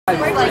Good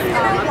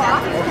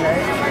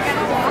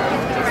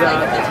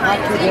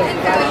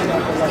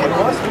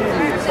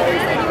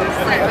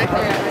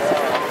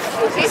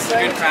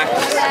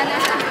practice.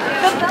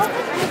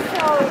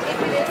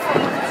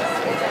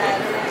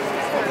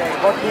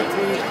 What would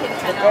be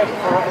the best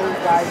for old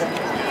guidance?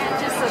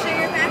 Just show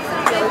your back.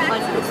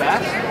 The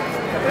best?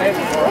 The best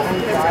for old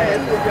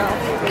guidance.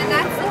 And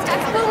that's the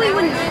test. But we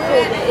wouldn't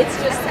hold it. It's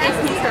just as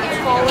he starts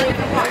falling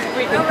apart.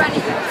 No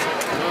running.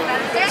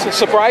 It's a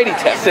sobriety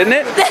test, isn't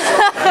it?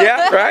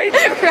 Yeah, right?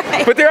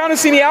 Right. But there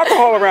aren't any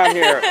alcohol around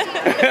here.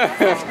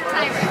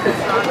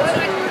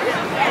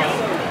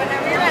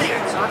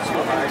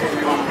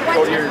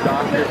 Go to your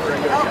doctor for a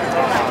good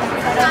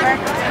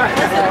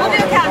We'll do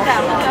a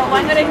countdown. So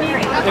 1,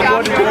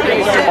 2,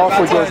 3. All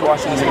for George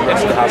Washington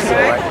University Hospital,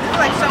 right?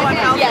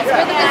 Yes,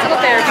 for the physical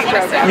therapy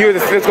program. You're the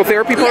physical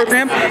therapy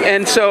program?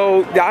 And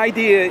so the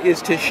idea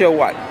is to show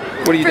what?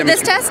 What do you For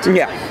this test?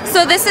 Yeah.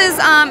 So this is,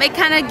 it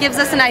kind of gives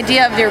us an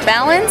idea of your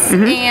balance,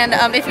 and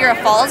if you're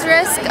a falls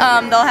risk,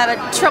 they'll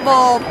have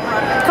trouble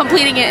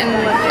completing it in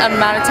an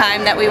amount of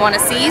time that we want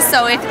to see.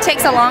 So if it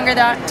takes a longer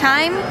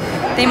time,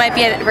 they might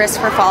be at risk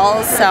for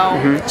falls. So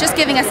just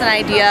giving us an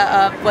idea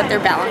of what their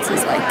balance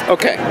is like.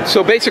 Okay,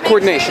 so basic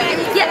coordination.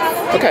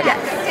 Yes. Okay. Yes.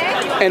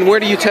 And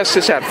where do you test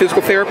this at?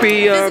 Physical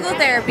therapy? Physical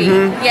therapy.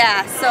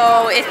 Yeah.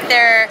 So if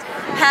they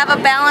have a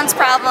balance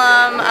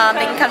problem,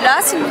 they can come to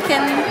us and we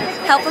can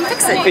help them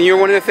fix it. And you're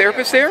one of the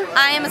therapists there?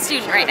 I am a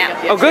student right now.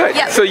 Oh, good.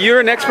 Yep. So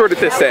you're an expert at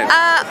this then?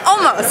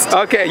 Almost.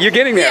 Okay, you're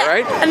getting there, Yeah.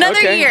 right? Another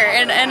Okay. year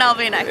and I'll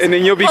be an expert. And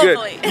then you'll be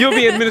Hopefully. good. You'll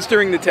be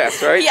administering the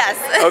test, right? Yes.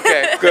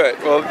 Okay,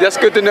 good. Well, that's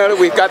good to know that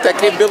we've got that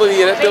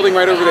capability in that building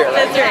right over there.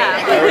 That's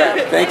right. All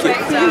right, thank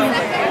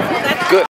you.